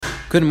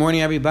Good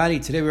morning, everybody.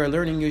 Today we are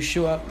learning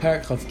Yeshua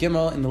Perek Chaf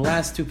Gimel. In the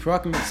last two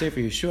parakim of Sefer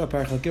Yeshua,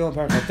 Perek Chaf Gimel,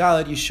 Perek Chaf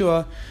Daled,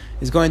 Yeshua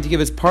is going to give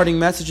his parting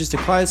messages to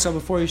Klal Yisrael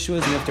before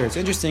Yeshua's nifter. It's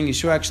interesting,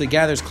 Yeshua actually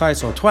gathers Klal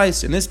Yisrael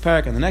twice, in this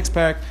Perek and the next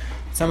Perek.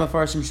 Some of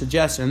our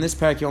suggest in this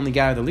Perek you only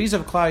gather the leaders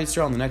of Klal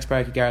Yisrael, in the next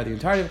Perek you gather the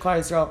entirety of Klal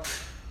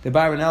Yisrael. The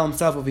Baranel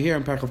himself over here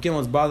in Perek Chaf Gimel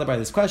is bothered by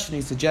this question.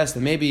 He suggests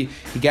that maybe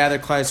he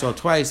gathered Klal Yisrael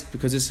twice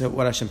because this is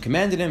what Hashem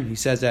commanded him. He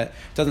says that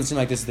it doesn't seem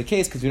like this is the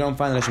case because we don't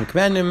find that Hashem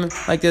commanded him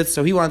like this.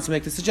 So he wants to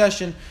make the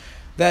suggestion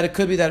that it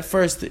could be that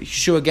first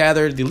Yeshua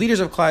gathered the leaders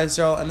of Klal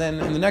Yisrael, and then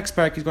in the next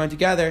parak he's going to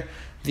gather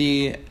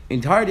the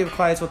entirety of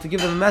Klal Yisrael to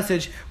give them a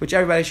message which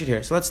everybody should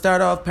hear. So let's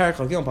start off Perek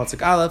Chaf Gimel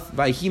Pasuk Aleph.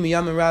 Vayhi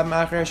miyam rab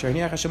macher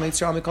sharniach Hashem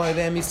Yisrael mikol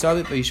yevim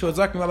yisavit v'Yeshua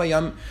zak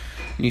mi'bayam.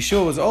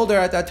 Yeshua was older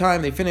at that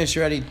time. They finished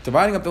already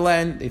dividing up the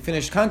land. They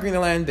finished conquering the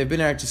land. They've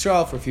been in Eretz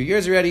Yisrael for a few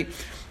years already.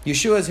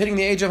 Yeshua is hitting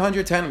the age of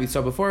 110. We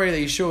saw before that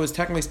Yeshua was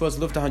technically supposed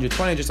to live to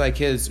 120, just like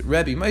his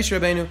Rebbe Moshe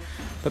Rabbeinu.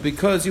 But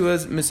because he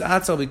was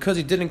misatzel, because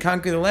he didn't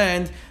conquer the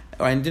land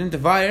and didn't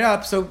divide it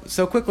up so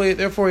quickly,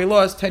 therefore he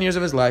lost 10 years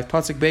of his life.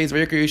 Pasuk Beis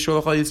Vayikra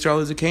Yeshua l'chol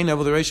Yisrael l'zekena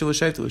v'l'reishel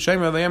l'shayt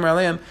l'shayim v'yamar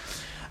aleim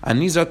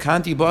Aniza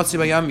kanti b'atzi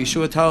bayam.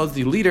 Yeshua tells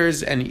the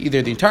leaders and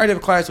either the entirety of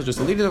Klal Yisrael, just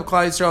the leaders of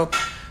Klal Yisrael,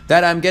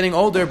 that I'm getting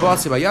older,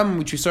 Basi Bayam,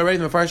 which we saw already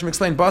in the Mefarshim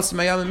explained. Basi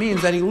Bayam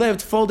means that he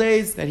lived full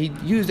days, that he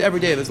used every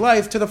day of his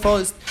life to the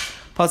fullest.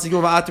 We saw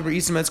HaKadosh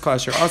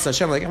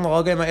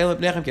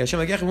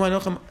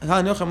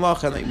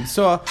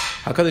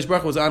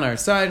Baruch Hu was on our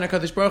side, and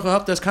HaKadosh Baruch Hu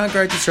helped us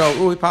conquer Yisrael.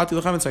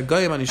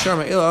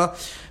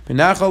 And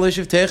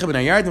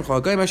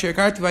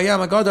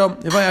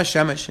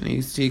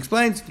he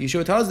explains,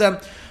 Yeshua tells them,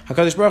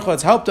 HaKadosh Baruch Hu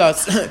has helped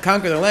us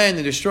conquer the land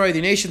and destroy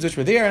the nations which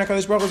were there, and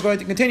HaKadosh Baruch Hu is going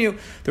to continue.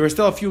 There were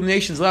still a few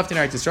nations left in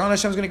Eretz Yisrael, and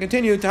Hashem is going to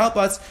continue to help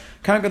us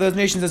conquer those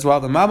nations as well.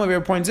 The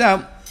Malma points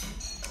out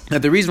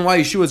that the reason why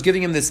Yeshua is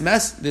giving him this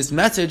message,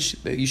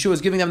 Yeshua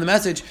is giving them the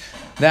message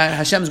that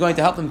Hashem is going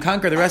to help them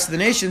conquer the rest of the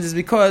nations, is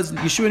because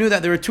Yeshua knew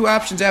that there were two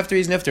options after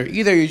he's nifter.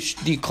 Either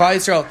the Klal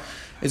Yisrael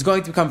is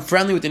going to become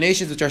friendly with the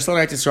nations which are still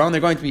in Eretz Yisrael, and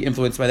they're going to be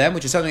influenced by them,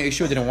 which is something that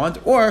Yeshua didn't want,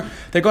 or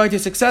they're going to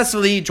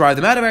successfully drive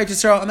them out of Eretz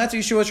Yisrael, and that's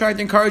what Yeshua was trying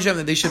to encourage them,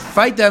 that they should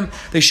fight them,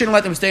 they shouldn't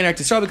let them stay in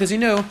Eretz Yisrael, because he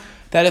knew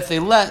that if they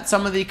let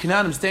some of the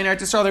Canaanim stay in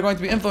Eretz Yisrael, they're going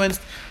to be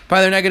influenced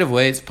by their negative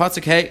ways.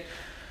 Pasuk Hey.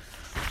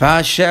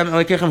 HaKadosh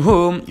Baruch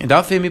Hu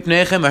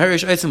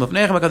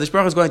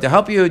is going to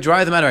help you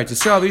drive them out of Eretz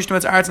Yisrael,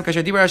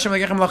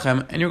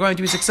 and you're going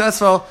to be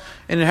successful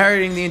in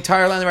inheriting the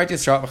entire land of Eretz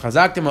Yisrael.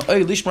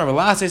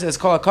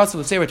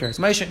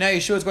 Now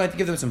Yeshua is going to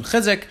give them some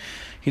chizuk.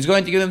 He's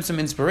going to give them some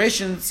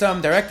inspiration,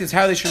 some directives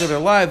how they should live their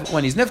life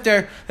when he's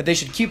nifter, that they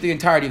should keep the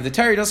entirety of the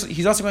Torah.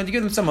 He's also going to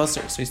give them some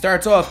musar. So he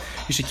starts off,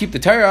 you should keep the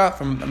Torah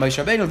from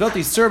Moshe Rabbeinu,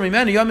 Vilti Sur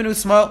Mimenu Yaminu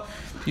Smal.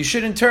 You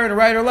shouldn't turn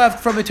right or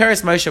left from the Torah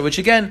Moshe, which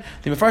again,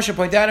 the Mefarshim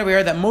point out over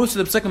here that most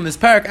of the psukim in this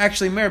parak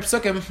actually mirror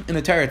psukim in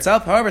the Torah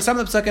itself. However, some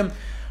of the psukim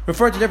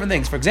refer to different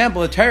things. For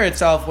example, the Torah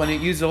itself, when it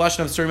uses the lashon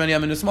of Sur Mimenu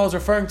Yaminu Smal, is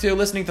referring to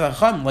listening to the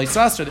Chacham, like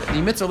Sasra,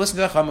 the mitzvah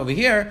listening to the Chacham. Over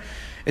here,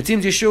 it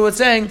seems Yeshua is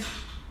saying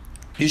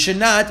you should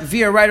not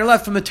veer right or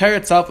left from the Torah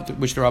itself,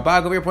 which the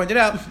Rabbag over here pointed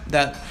out,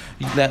 that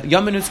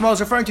Yamin and Small is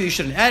referring to. You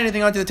shouldn't add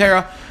anything onto the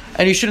Torah,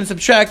 and you shouldn't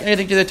subtract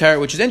anything to the Torah,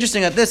 which is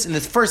interesting that in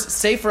this first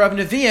Sefer of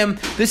Nevi'im,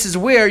 this is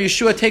where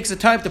Yeshua takes the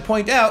time to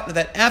point out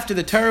that after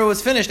the Torah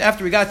was finished,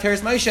 after we got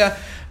Torah's Moshe, a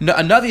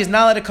Navi is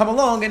not allowed to come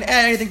along and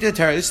add anything to the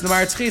Torah. This is the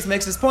Maharatz Chis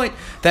makes this point,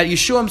 that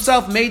Yeshua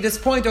himself made this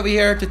point over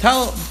here to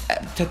tell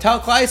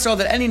Klal Yisrael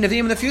that any Nevi'im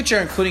in the future,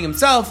 including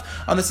himself,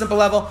 on the simple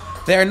level,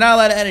 they are not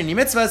allowed to add any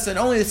mitzvahs, and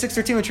only the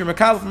 613 which are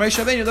Makabel from Moshe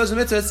Rabbeinu, those are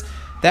mitzvahs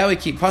that we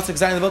keep. Pasuk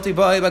Zayin Levilti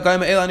Boi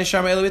Bagayim Eila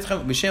Nisham Eila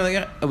Vitchem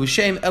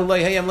B'Shem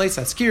Eloi Hayam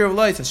Leisa Skir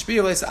Leisa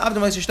Shpir Leisa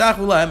Avdam Leisa Shtach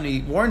Ulam, and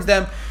he warns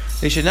them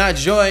they should not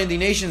join the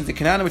nations, the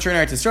Canaan which are in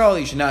Eretz Yisrael.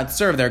 You should not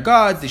serve their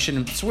gods. They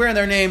shouldn't swear in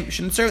their name. You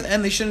shouldn't serve,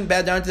 and they shouldn't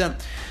bow down to them.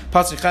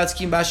 Pasuk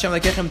Chatzkim B'Hashem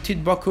Lekechem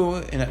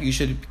Tidbaku, and you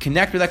should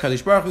connect with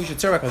HaKadosh Baruch Hu. You should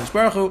serve HaKadosh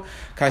Baruch Hu.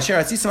 Kasher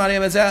Atzisam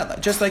Ariyam Ezeh,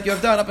 just like you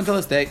have done up until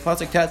this day.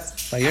 Pasuk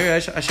Tetz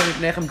Vayir Hashem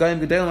Yipnechem Goyim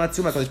Gedolim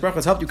Atzum. HaKadosh Baruch Hu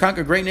has helped you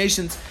conquer great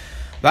nations.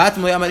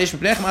 Nobody's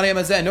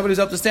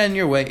able to stand in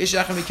your way.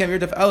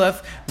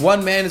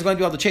 One man is going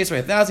to be able to chase away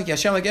 1,000.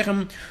 Because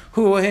HaKadosh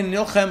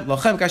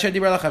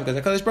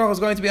Baruch Hu is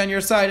going to be on your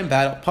side in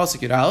battle. Pasuk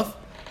Yud Aleph.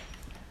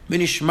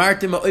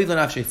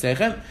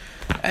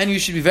 And you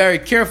should be very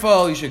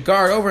careful. You should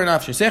guard over your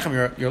life. That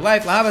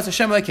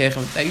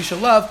you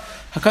should love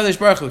HaKadosh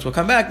Baruch Hu, which will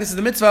come back. This is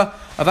the mitzvah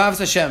of Avos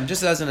Hashem.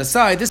 Just as an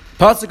aside, this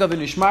pasuk of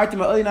V'nishmartim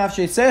ha'oli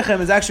nafshei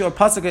sechem is actually a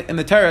pasuk in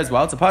the Torah as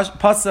well. It's a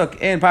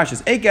pasuk in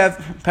Parshas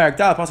Eikev, Perek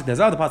Dal, pasuk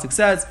Dezah. The pasuk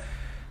says,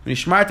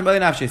 V'nishmartim ha'oli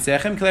nafshei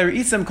sechem k'lei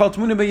re'isam kol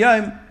tmunu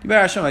b'yayim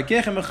yiber Hashem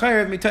ha'kechem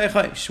v'chayev mitoy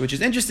chaysh. Which is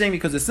interesting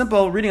because the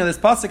simple reading of this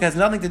pasuk has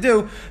nothing to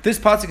do. This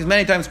pasuk is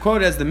many times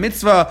quoted as the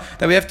mitzvah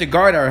that we have to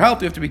guard our health.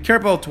 We have to be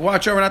careful to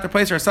watch over not to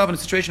place ourselves in a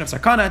situation of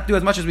sakana, to do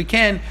as much as we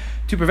can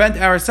to prevent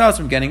ourselves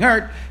from getting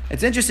hurt.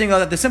 It's interesting though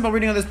that the simple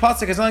reading of this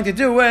pasuk has nothing to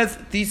do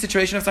with the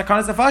situation of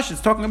Sakanas Nafash.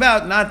 It's talking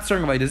about not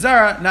serving Avodah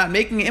Zarah, not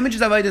making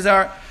images of Avodah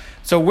Zarah.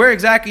 So where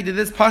exactly did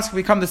this pasuk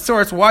become the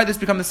source? Why did this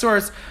become the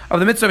source of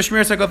the mitzvah of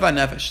Shmiras HaGuf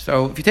HaNefesh?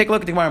 So if you take a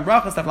look at the Gemara in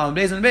Brachos, Daf Lamed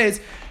Beis and Beis,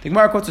 the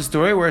Gemara quotes a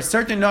story where a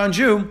certain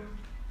non-Jew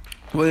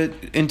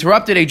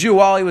interrupted a Jew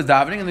while he was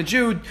davening, and the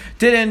Jew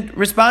didn't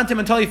respond to him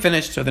until he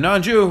finished. So the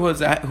non-Jew,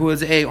 who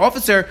was a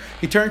officer,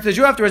 he turned to the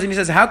Jew afterwards and he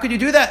says, "How could you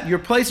do that? You're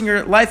placing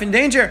your life in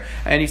danger."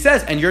 And he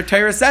says, "And your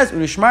Torah says,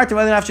 U'nishmartem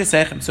v'adin nafshe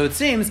sechem." So it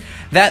seems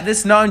that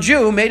this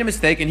non-Jew made a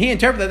mistake, and he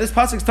interpreted that this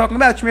pasuk is talking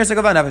about Shmiras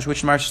HaGuf HaNefesh,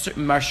 which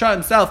Marsha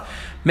himself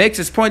makes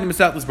his point in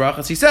Mesachos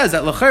Brachos. He says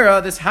that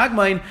L'chera, this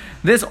Hagmain,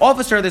 this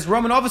officer, this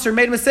Roman officer,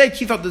 made a mistake.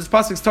 He thought that this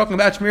pasuk is talking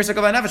about Shmiras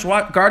HaGuf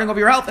HaNefesh, guarding over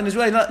your health, and there's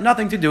really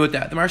nothing to do with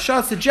that. The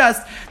Marsha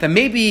suggests that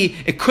maybe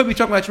it could be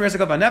talking about Shmiras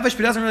HaGuf HaNefesh, but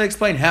he doesn't really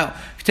explain how.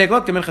 If you take a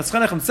look, the Minchas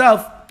Chinuch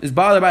himself is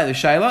bothered by the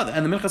Shaila,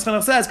 and the Minchas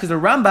Chinuch says, because the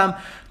Rambam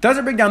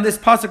doesn't bring down this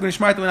pasuk when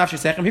Yishmartem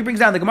v'nafshe sechem, he brings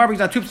down, the Gemara brings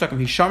down two psukim,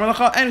 Hishamar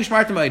Lecha and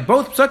Yishmartem v'ed.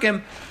 Both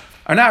psukim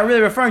are not really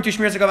referring to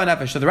Shmiras HaGuf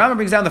HaNefesh. So the Rambam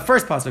brings down the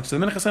first pasuk. So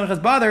the Minchas Chinuch is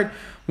bothered,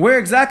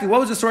 what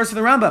was the source of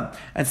the Rambam?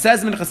 And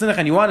says the Minchas Chinuch,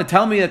 and you want to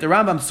tell me that the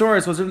Rambam's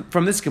source was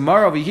from this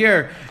Gemara over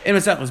here in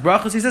Mesachos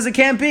Brachos? He says it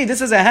can't be.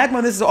 This is a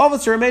Hagman, this is an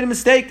officer who made a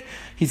mistake.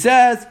 He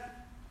says,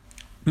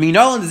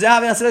 Minol and the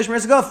Zahav Yaseh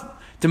Shmiras HaGuf.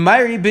 The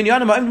Minchas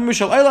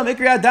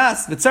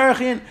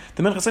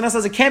Chinuch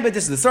says it can't be.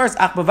 This is the source.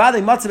 The Minchas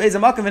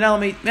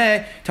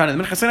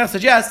Chinuch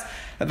suggests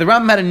that the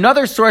Rambam had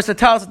another source that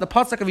tells us that the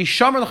pasuk of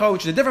Yishamar Lecha,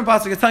 which is a different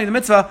pasuk, is telling the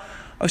mitzvah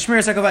of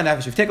Shmiras HaGuf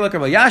HaNefesh. If you take a look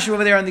at Rabbi Yashu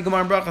over there on the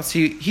Gemara in Brachos,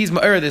 he's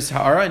ma'ir this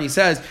ha'ara, and he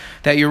says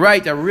that you're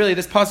right, that really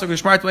this pasuk of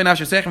Yishmartem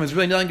v'nafshe sechem is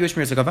really nothing to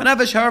do with Shmiras HaGuf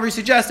HaNefesh. However, he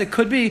suggests it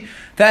could be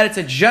that it's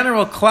a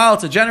general klal,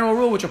 it's a general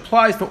rule which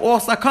applies to all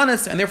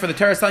sakanas, and therefore the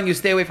Torah is telling you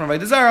stay away from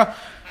Avodah Zarah,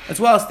 as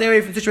well as stay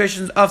away from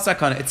situations of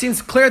sakana. It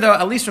seems clear, though,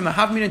 at least from the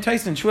Havmin and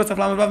Tyson, Shuas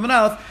Aflam Vav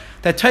Manalef,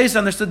 that Tyson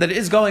understood that it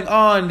is going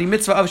on the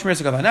mitzvah of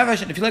Shmiras HaGuf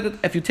HaNefesh. And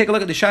if you take a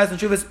look at the Shas and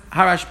Shuvas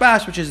Harash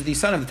Bash, which is the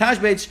son of the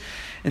Tashbech,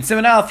 in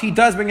Siman Aleph, he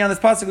does bring down this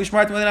pasuk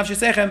Yishmartem v'adin nafshe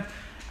sechem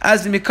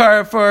as the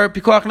mikar for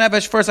Pikuach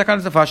Nefesh for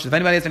Sakanas Nefashos. If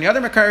anybody has any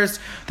other mikars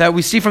that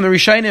we see from the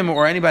Rishayim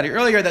or anybody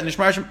earlier that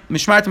Mishmartem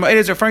v'adin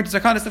is referring to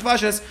Sakanas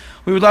Nefashos,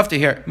 we would love to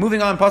hear.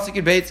 Moving on, pasuk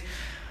Yud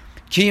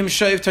Kiyim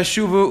Shayv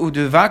Tashuvu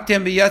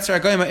Udevaktem B'Yatzer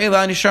Agoyim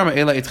Ha'ela Nishama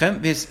Ela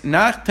Itchem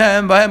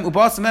V'Snachtem B'Hem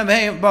Ubasmem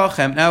V'Hem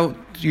B'Achem. Now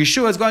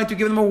Yeshua is going to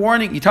give them a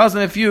warning. He tells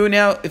them, if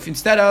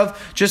instead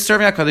of just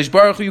serving HaKadosh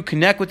Baruch Hu, you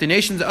connect with the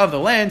nations of the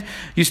land,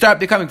 you start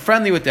becoming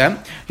friendly with them.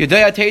 You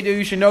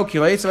should know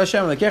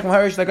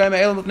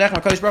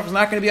HaKadosh Baruch Hu is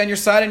not going to be on your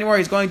side anymore.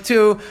 He's going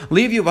to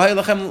leave you. You are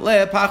going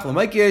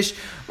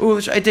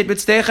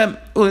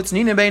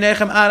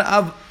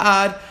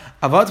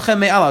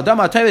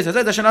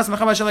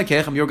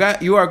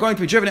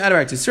to be driven out of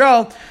Eretz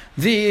Yisrael.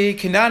 The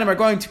Canaanim are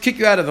going to kick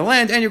you out of the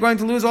land, and you're going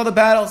to lose all the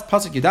battles.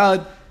 Pasuk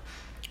Yudalid.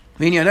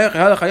 And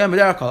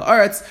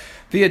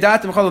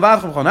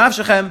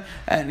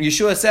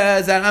Yeshua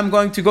says that I'm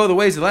going to go the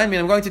ways of the land, and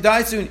I'm going to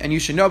die soon. And you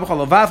should know, you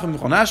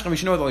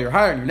should know with all your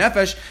heart and your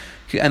nefesh.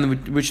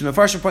 And which the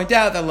Mefarshim point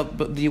out that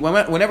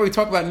whenever we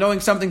talk about knowing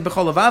something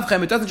b'chol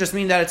levavchem, it doesn't just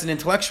mean that it's an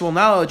intellectual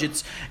knowledge.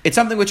 It's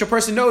something which a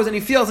person knows and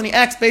he feels and he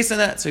acts based on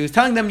that. So he's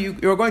telling them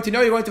you're going to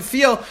know, you're going to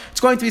feel. It's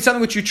going to be something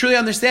which you truly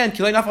understand.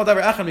 That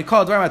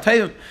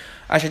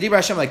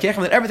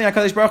everything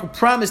HaKadosh Baruch Hu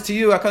promised to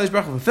you, HaKadosh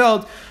Baruch Hu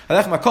fulfilled.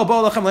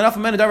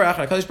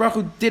 HaKadosh Baruch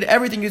Hu did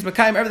everything. He was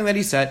Mekayim everything that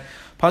he said.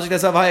 Pasuk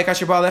Tezav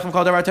Hayakashir Ba'alechem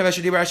Kol Davar Teva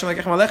Shedibar Hashem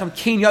Lekechem Alechem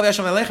Kin Yav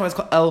Hashem Alechem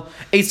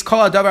Eitz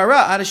Kol Davar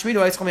Ra Ad Shmidu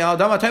Eitz Chol Mi'al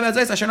Dama Teva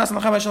Zeis Asher Nasam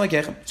Lechem Hashem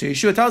Lekechem. So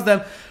Yeshua tells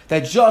them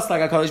that just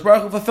like HaKadosh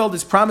Baruch Hu fulfilled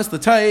his promise, the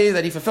Torah,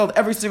 that he fulfilled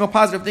every single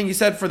positive thing he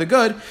said for the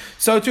good,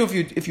 so too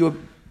if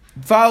you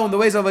follow in the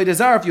ways of Avodah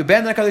Zarah, if you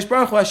abandon HaKadosh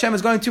Baruch Hu, Hashem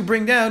is going to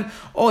bring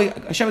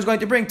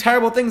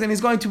terrible things, and He's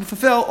going to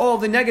fulfill all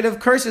the negative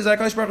curses that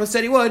HaKadosh Baruch Hu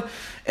said He would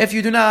if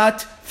you do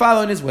not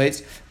follow in His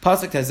ways.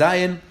 Pasuk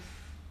Tezayin.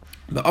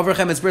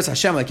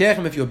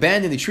 If you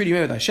abandon the treaty you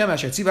made with Hashem,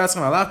 and you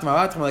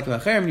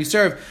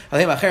serve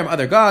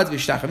other gods, you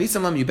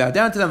bow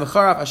down to them,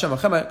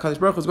 HaKadosh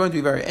Baruch Hu is going to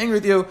be very angry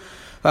with you,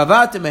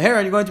 and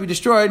you're going to be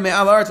destroyed, you're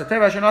going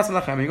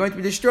to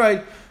be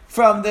destroyed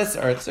from this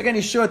earth. So again,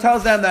 Yeshua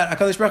tells them that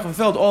HaKadosh Baruch Hu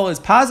fulfilled all His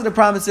positive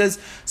promises,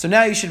 so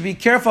now you should be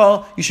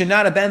careful, you should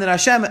not abandon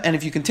Hashem, and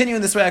if you continue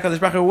in this way, HaKadosh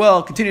Baruch Hu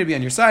will continue to be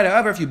on your side.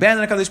 However, if you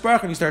abandon HaKadosh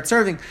Baruch Hu and you start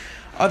serving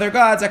other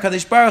gods,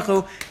 HaKadosh Baruch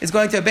Hu is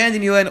going to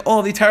abandon you, and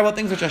all the terrible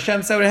things which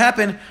Hashem said would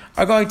happen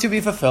are going to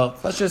be fulfilled.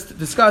 Let's just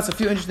discuss a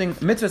few interesting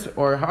mitzvahs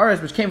or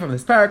ha'aras which came from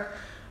this parak.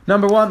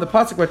 Number one, the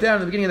pasuk right down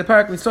in the beginning of the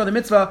parak, we saw the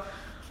mitzvah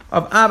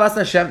of Avas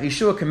Hashem.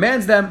 Yeshua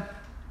commands them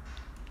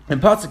in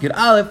pasuk Yud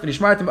Aleph,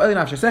 "V'nishmartem b'adin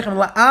nafshe sechem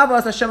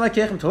la'avas Hashem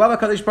lekechem," to love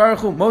HaKadosh Baruch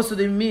Hu. Most of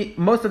the Manya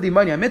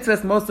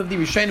mitzvahs, most of the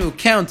Rishonim who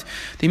count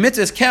the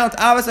mitzvahs count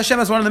Avas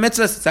Hashem as one of the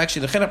mitzvahs. It's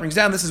actually the Chinuch brings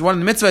down. This is one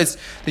of the mitzvahs,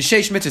 the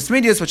Sheish mitzvahs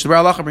midias, which the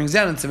Bar Halacha brings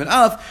down in Siman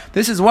Aleph.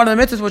 This is one of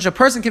the mitzvahs which a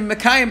person can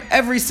mekayim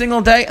every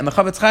single day. And the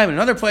Chavetz Chaim in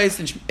another place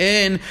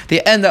in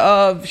the end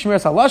of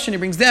Shmiras HaLashon, he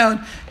brings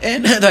down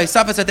in the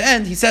Isafas at the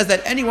end. He says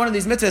that any one of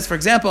these mitzvahs, for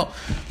example,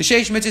 the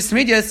Sheish mitzvahs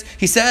midias,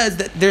 he says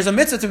that there's a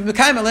mitzvah to be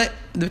mekayim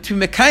to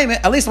mekayim it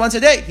at least once a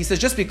day. He says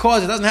just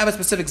because it doesn't have a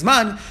specific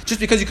zman, just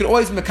because you could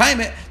always mekayim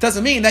it,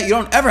 doesn't mean that you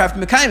don't ever have to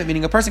mekayim it.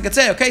 Meaning a person could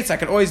say, okay, so I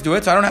can always do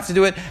it, so I don't have to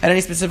do it at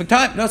any specific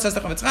time. No, says the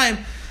Chofetz Chaim.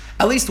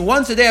 At least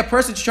once a day, a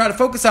person should try to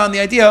focus on the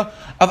idea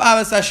of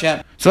Avas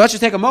Hashem. So let's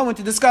just take a moment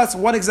to discuss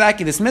what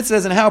exactly this mitzvah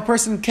is and how a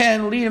person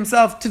can lead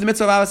himself to the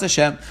mitzvah of Avas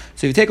Hashem.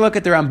 So if you take a look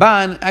at the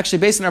Ramban, actually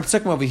based on our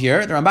Pesukim over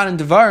here, the Ramban in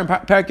Devar, in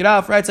Perek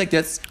Yud writes like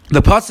this.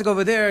 The pasuk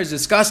over there is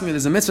discussing that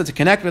there's a mitzvah to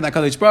connect with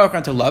HaKadosh Baruch Hu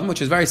and to love him,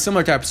 which is very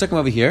similar to our Pesukim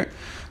over here.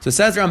 So it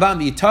says the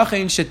Ramban,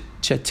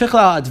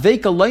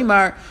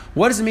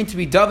 what does it mean to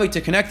be davik,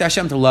 to connect to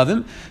Hashem, to love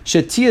him?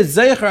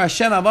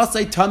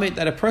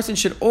 That a person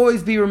should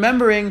always be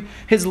remembering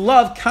his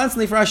love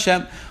constantly for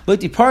Hashem. A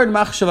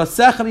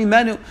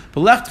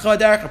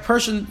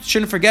person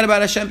shouldn't forget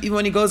about Hashem even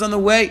when he goes on the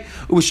way.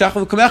 When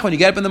you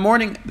get up in the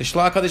morning, the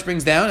Shlach HaKadosh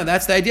brings down, and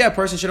that's the idea. A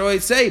person should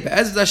always say,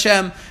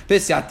 Hashem,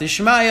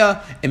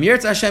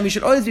 Hashem. You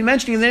should always be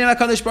mentioning the name of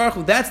HaKadosh Baruch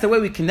Hu. That's the way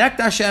we connect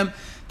to Hashem.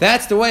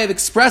 That's the way of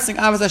expressing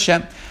Avos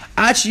Hashem.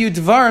 Like the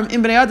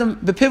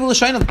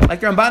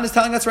Ramban is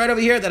telling us right over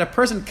here, that a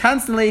person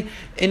constantly,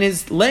 in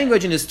his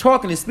language, in his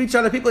talk, in his speech to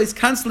other people, he's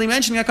constantly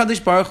mentioning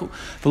HaKadosh Baruch Hu.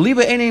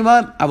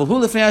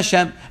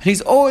 And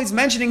he's always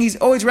mentioning, he's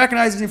always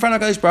recognizing in front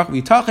of HaKadosh Baruch Hu.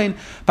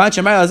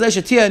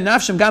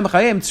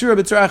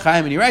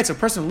 And he writes, a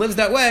person who lives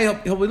that way,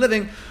 he'll be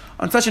living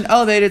on such an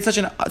elevated, such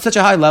a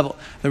high level.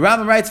 The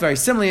Rambam writes very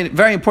similarly, and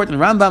very important.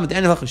 The Rambam at the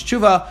end of Hilchos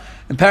Tshuva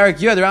in Perek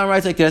Yud, the Rambam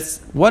writes like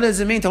this: what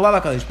does it mean to love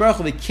HaKadosh Baruch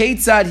Hu? The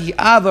Ketzad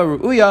hi ava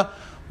ru'uya.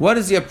 What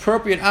is the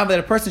appropriate ava that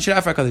a person should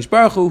have for HaKadosh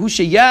Baruch Hu? Hu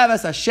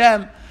sheyavas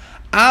Hashem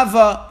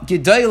ava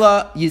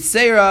gedayla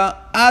yisera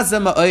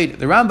azam ma'od.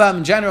 The Rambam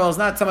in general is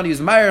not somebody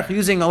who's ma'arich,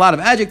 using a lot of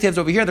adjectives.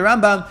 Over here, the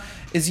Rambam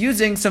is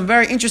using some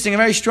very interesting and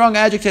very strong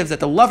adjectives, that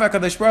the love of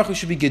HaKadosh Baruch Hu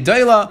should be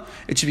gedayla,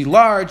 it should be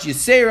large,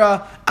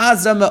 yisera,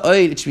 azam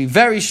ma'od, it should be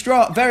very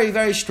strong, very,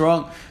 very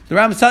strong. The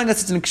Rambam is telling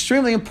us it's an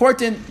extremely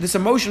important, this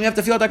emotion we have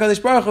to feel at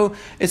HaKadosh Baruch Hu,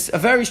 it's a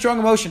very strong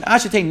emotion.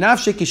 Ashetei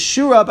nafshei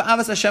kishura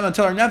ba'avas Hashem,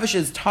 until our nefesh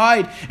is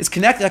tied, is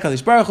connected to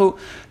HaKadosh Baruch Hu.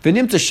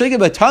 V'nimta shegeh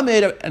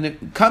b'tamid, and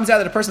it comes out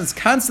that a person is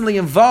constantly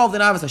involved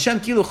in avas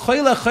Hashem, kilu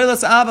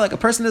choyla ava, like a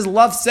person is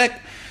love sick.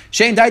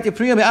 When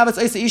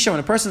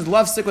a person's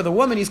love sick with a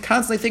woman, he's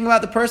constantly thinking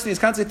about the person, he's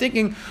constantly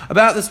thinking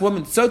about this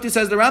woman. So too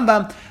says the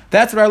Rambam,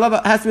 that's what our love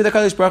has to be with the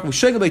HaKadosh Baruch Hu.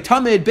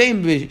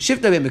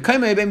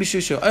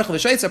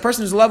 A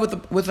person who's in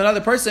love with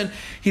another person,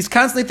 he's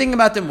constantly thinking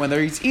about them,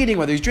 whether he's eating,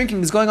 whether he's drinking,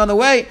 he's going on the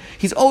way,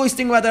 he's always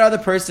thinking about that other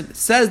person.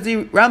 Says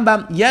the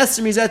Rambam, yes,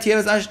 the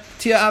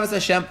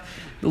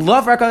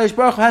love for HaKadosh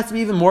Baruch Hu has to be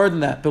even more than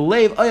that.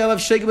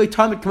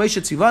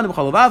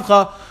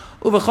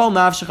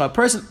 A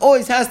person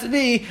always has to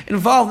be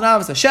involved in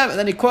Avos Hashem, and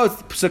then he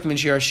quotes Pesukim in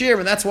Shir Hashirim,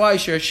 and that's why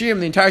Shir Hashirim,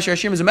 the entire Shir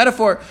Hashirim, is a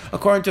metaphor,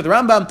 according to the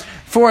Rambam,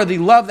 for the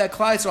love that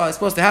Klal Yisrael is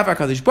supposed to have for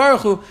HaKadosh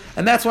Baruch Hu,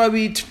 and that's why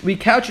we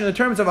couch it in the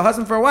terms of a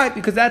husband for a wife,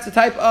 because that's the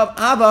type of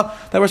Ava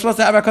that we're supposed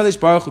to have for HaKadosh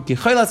Baruch Hu. Ki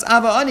chaylas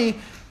Ava ani,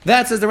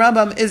 that, says the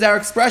Rambam, is our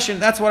expression.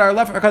 That's what our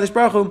love for HaKadosh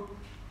Baruch Hu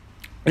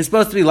is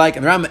supposed to be like.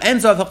 And the Rambam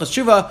ends off Hilchos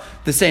Tshuva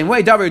the same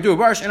way. Davar Yedu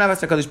Barsh and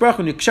Avas HaKadosh Baruch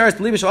Hu Niksharis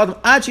B'Libish Adam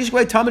Ad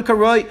Shishkwei Tamid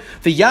Karoi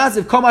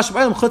V'Yaziv Kol Mashav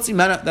Olam Chutzi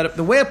Mena. That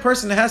the way a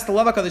person has to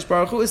love HaKadosh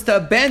Baruch Hu is to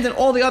abandon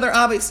all the other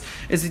avis.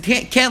 Is he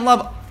can't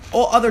love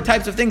all other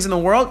types of things in the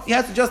world. He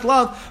has to just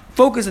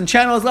focus and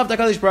channel his love to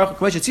HaKadosh Baruch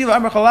Hu. And the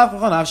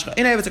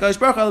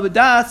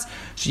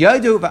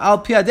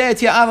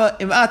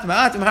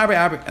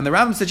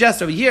Rambam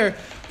suggests over here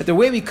that the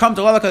way we come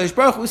to love HaKadosh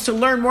Baruch Hu is to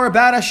learn more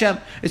about Hashem,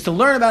 is to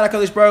learn about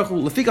HaKadosh Baruch Hu.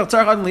 Which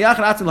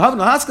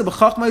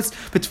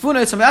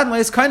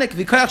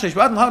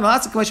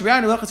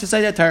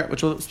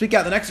we'll speak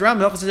out the next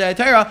Rambam. But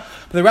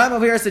the Rambam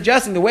over here is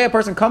suggesting the way a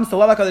person comes to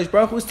love HaKadosh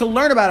Baruch Hu is to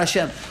learn about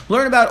Hashem,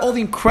 learn about all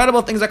the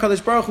incredible things that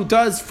HaKadosh Baruch Hu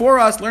does for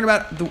us, learn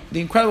about the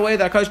incredible way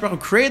that HaKadosh Baruch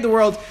Hu created the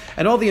world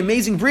and all the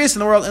amazing brias in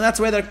the world, and that's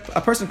the way that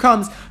a person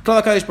comes to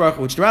love HaKadosh Baruch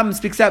Hu, which the Rambam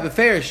speaks out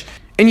beferish.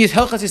 In Yis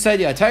Hilchas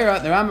Yisaydi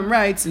Atayra, the Rambam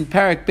writes in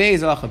Perek Beis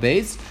Alacha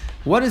Beis,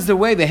 what is the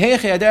way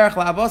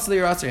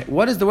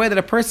what is the way that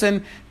a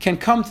person can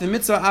come to the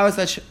mitzvah of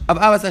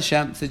Avos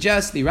Hashem?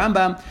 Suggests the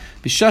Rambam,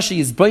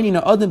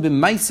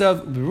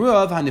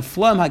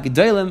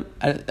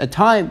 at a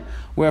time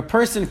where a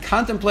person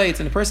contemplates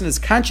and a person is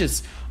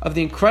conscious of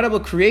the incredible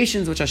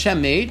creations which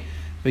Hashem made,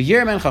 and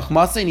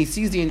he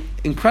sees the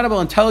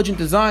incredible intelligent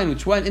design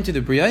which went into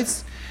the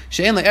Brios.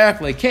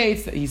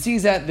 He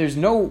sees that there's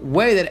no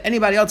way that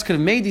anybody else could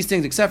have made these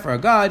things except for a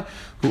God.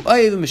 A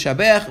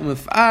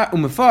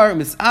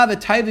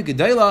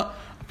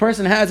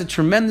person has a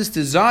tremendous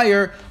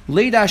desire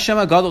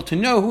to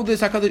know who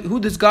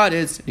this God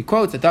is. And he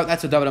quotes that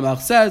that's what David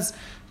HaMelech says.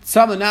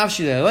 David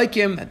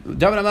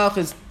HaMelech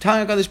is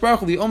telling HaKadosh Baruch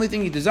Hu the only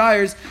thing he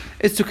desires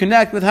is to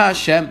connect with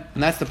Hashem.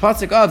 And that's the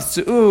pasuk of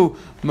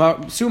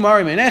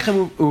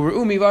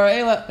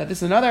that this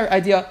is another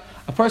idea.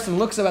 A person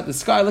looks up at the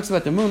sky, looks up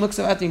at the moon, looks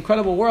up at the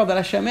incredible world that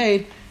Hashem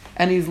made,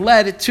 and he's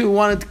led to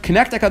want to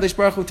connect HaKadosh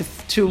Baruch Hu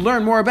to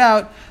learn more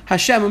about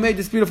Hashem who made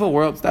this beautiful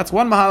world. So that's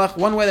one mahalach,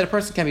 one way that a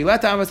person can be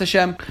led to Avos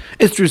Hashem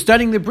is through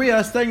studying the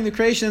Bria, studying the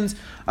creations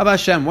of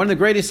Hashem. One of the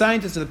greatest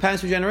scientists of the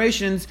past few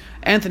generations,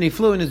 Anthony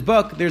Flew, in his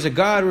book, There's a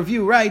God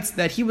Review, writes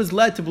that he was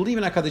led to believe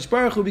in HaKadosh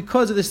Baruch Hu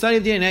because of the study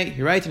of DNA.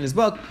 He writes in his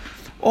book,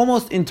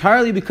 almost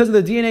entirely because of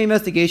the DNA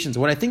investigations.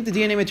 What I think the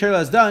DNA material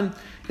has done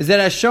is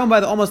that as shown by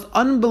the almost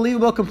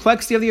unbelievable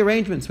complexity of the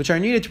arrangements which are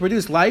needed to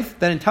produce life,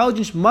 that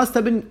intelligence must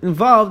have been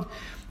involved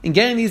in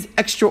getting these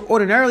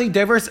extraordinarily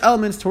diverse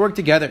elements to work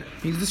together.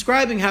 He's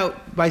describing how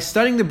by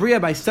studying the Bria,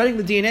 by studying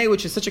the DNA,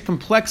 which is such a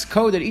complex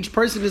code that each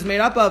person is made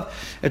up of,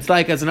 it's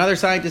like, as another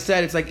scientist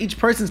said, it's like each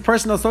person's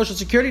personal social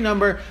security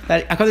number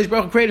that HaKadosh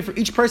Baruch Hu created for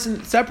each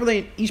person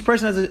separately. Each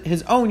person has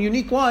his own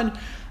unique one.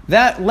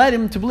 That led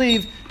him to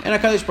believe in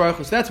HaKadosh Baruch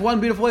Hu. So that's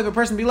one beautiful way for a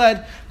person to be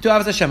led to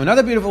Avos Hashem.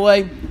 Another beautiful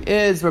way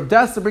is Reb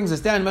Dasta brings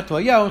us down in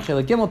Mechtel Yahu, in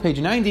Chelik Gimel, page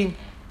 90.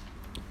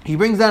 He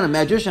brings down a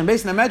medrash, and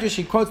based on the medrash,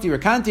 he quotes the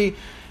Rekanti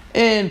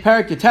in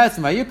Parak Yates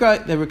and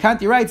Vayikra. The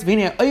Rekanti writes,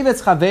 "V'hinei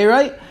oivetz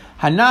chaverai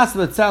hanas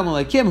l'tzal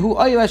malakim hu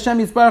oyev Hashem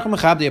yisbarach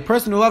mechabdi." A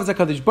person who loves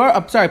HaKadosh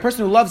Baruch, a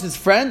person who loves his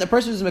friend, a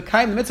person who's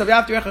mekayim the mitzvah of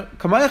Yaftu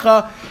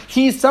Kamaycha,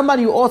 he's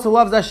somebody who also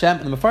loves Hashem.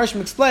 And the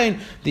Mefarshim explain,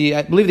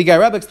 I believe the Gai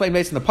Rebbe explained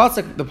based on the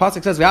pasuk. The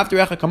pasuk says Yaftu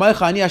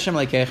Kamaycha ani Hashem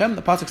lekeichem.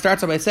 The pasuk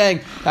starts out by saying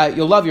that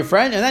you'll love your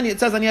friend, and then it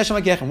says ani Hashem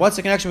lekeichem. What's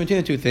the connection between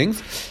the two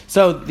things?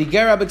 So the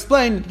Gai Rebbe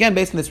explained, again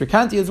based on this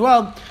Rekanti as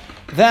well,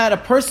 that a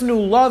person who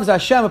loves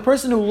Hashem, a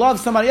person who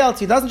loves somebody else,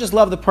 he doesn't just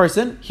love the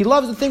person, he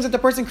loves the things that the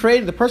person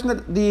created,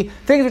 the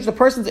things which the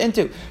person's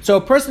into. So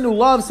a person who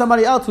loves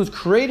somebody else who's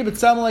created with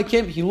someone like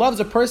him, he loves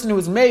a person who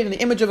is made in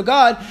the image of a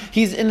God,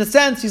 he's in a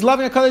sense, he's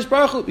loving HaKadosh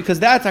Baruch Hu, because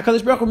that's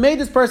HaKadosh Baruch Hu made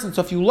this person.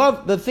 So if you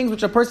love the things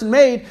which a person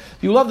made,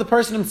 you love the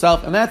person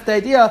himself. And that's the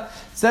idea,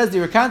 says the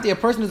Rekanti, a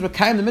person who's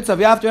Mekayim the mitzvah of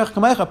Yaftu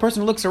Kamaycha, a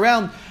person who looks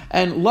around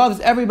and loves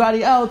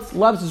everybody else,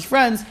 loves his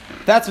friends.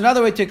 That's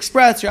another way to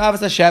express your Avos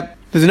Hashem.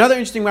 There's another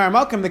interesting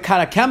Maramalkim, the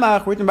Kara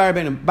Kemach, written by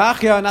Rabbeinu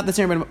Bachya, not the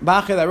same Rabbeinu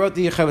Bachya that wrote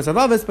the Chovos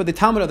HaLevavos, but the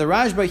Talmud of the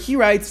Rashba. He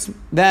writes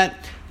that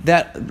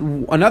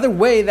another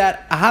way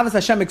that Ahavas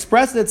Hashem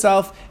expresses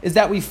itself is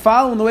that we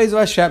follow in the ways of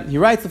Hashem. He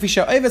writes,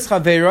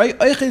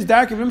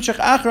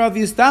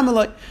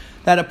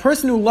 that a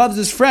person who loves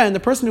his friend, the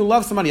person who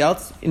loves somebody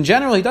else, in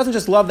general, he doesn't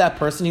just love that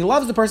person, he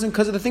loves the person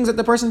because of the things that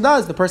the person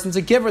does. The person's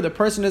a giver, the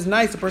person is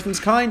nice, the person's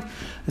kind.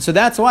 And so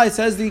that's why it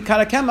says the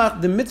Kara Kemach,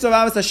 the mitzvah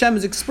of Avos Hashem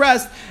is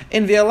expressed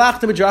in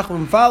V'alachta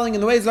b'drachim, following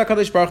in the ways of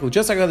HaKadosh Baruch Hu.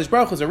 Just like HaKadosh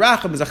Baruch Hu is a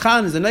Racham, is a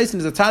Chan, is a Nisim,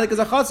 is a Tzaddik, is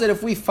a Chassid,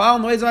 if we follow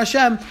in the ways of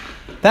Hashem,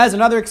 that is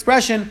another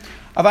expression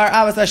of our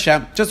Avos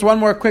Hashem. Just one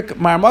more quick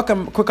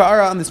Maramakam, quick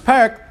Ara on this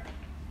parak.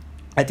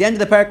 At the end of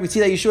the parak, we see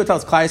that Yeshua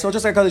tells Klal Yisrael,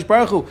 just like HaKadosh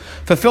Baruch Hu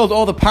fulfilled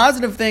all the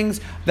positive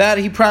things that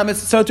he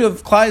promised, so too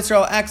if Klal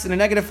Yisrael acts in a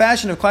negative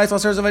fashion, if Klal Yisrael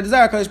serves Avodah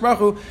Zarah, HaKadosh Baruch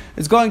Hu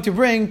is going to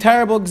bring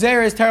terrible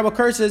gzeres, terrible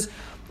curses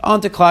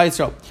onto Klal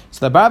Yisrael.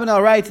 So the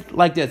Barbanel writes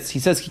like this. He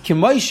says, just like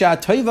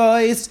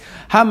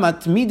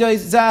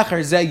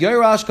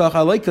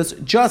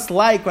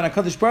when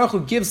HaKadosh Baruch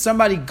Hu gives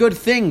somebody good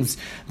things,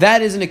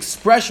 that is an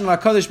expression of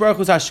HaKadosh Baruch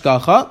Hu's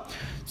hashgacha.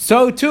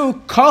 So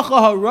too, so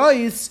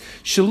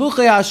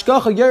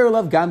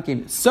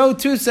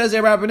too, says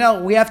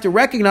Rabbanel, we have to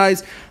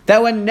recognize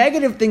that when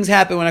negative things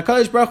happen, when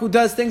HaKadosh Baruch Hu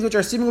does things which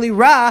are seemingly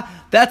ra,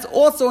 that's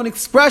also an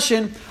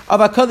expression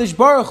of HaKadosh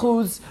Baruch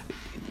Hu's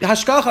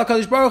hashgacha,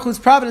 HaKadosh Baruch Hu's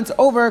providence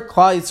over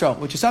Klal Yisrael,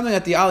 which is something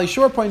that the Ali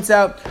Shur points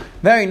out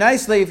very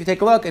nicely. If you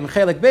take a look in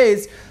Chelik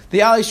Beis,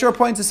 the Ali Shur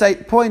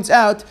points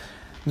out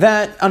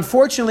that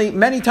unfortunately,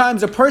 many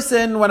times when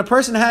a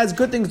person has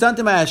good things done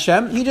to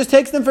Hashem, he just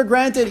takes them for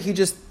granted. He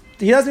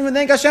doesn't even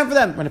thank Hashem for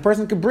them. When a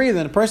person can breathe,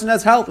 when a person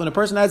has health, when a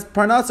person has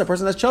parnasa, a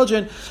person has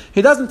children,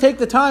 he doesn't take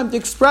the time to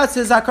express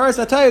his hakaras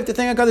hatayv to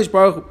thank HaKadosh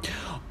Baruch Hu.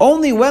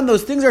 Only when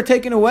those things are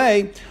taken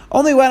away,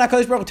 only when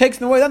HaKadosh Baruch Hu takes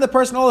them away, then the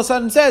person all of a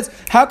sudden says,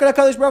 how could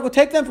HaKadosh Baruch Hu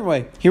take them from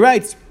away? He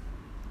writes,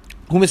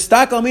 when a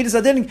person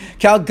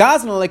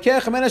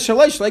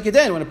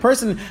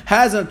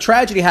has a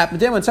tragedy happen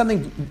to him, when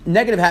something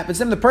negative happens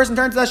to him, the person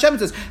turns to Hashem and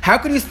says, how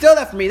could you steal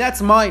that from me?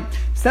 That's mine.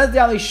 Says the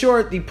Ali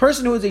Shur, the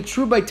person who is a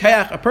true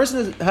Baitayach, a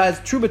person who has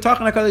true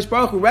B'tachon HaKadosh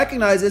Baruch Hu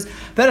recognizes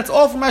that it's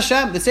all from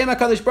Hashem. The same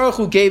HaKadosh Baruch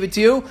Hu gave it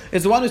to you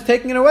is the one who's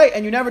taking it away,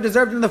 and you never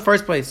deserved it in the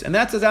first place. And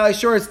that, says Ali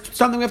Shur, is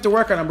something we have to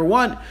work on. Number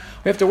one,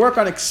 we have to work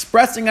on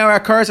expressing our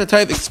hakaras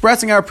hatayv,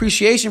 expressing our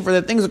appreciation for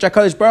the things which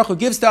HaKadosh Baruch Hu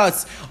gives to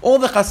us. All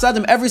the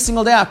chasadim every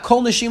single day,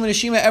 kol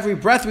neshima, every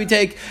breath we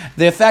take,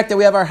 the fact that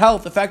we have our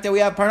health, the fact that we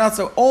have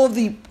parnasa, all of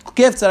the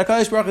gifts that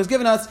HaKadosh Baruch Hu has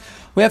given us,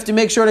 we have to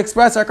make sure to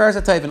express our hakaras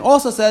hatayv. And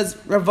also says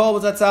Rav Volba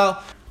Zatzal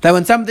that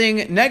when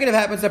something negative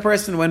happens to a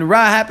person, when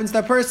ra happens to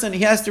a person, he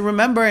has to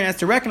remember and has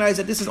to recognize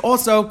that this is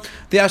also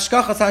the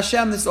hashgachas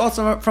Hashem, this is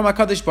also from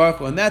HaKadosh Baruch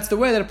Hu. And that's the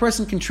way that a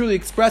person can truly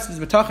express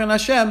his b'tachon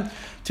Hashem,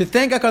 to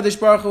thank HaKadosh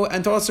Baruch Hu,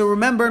 and to also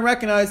remember and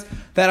recognize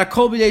that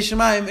HaKol B'yei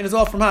Shemayim, it is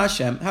all from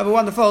Hashem. Have a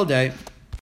wonderful day.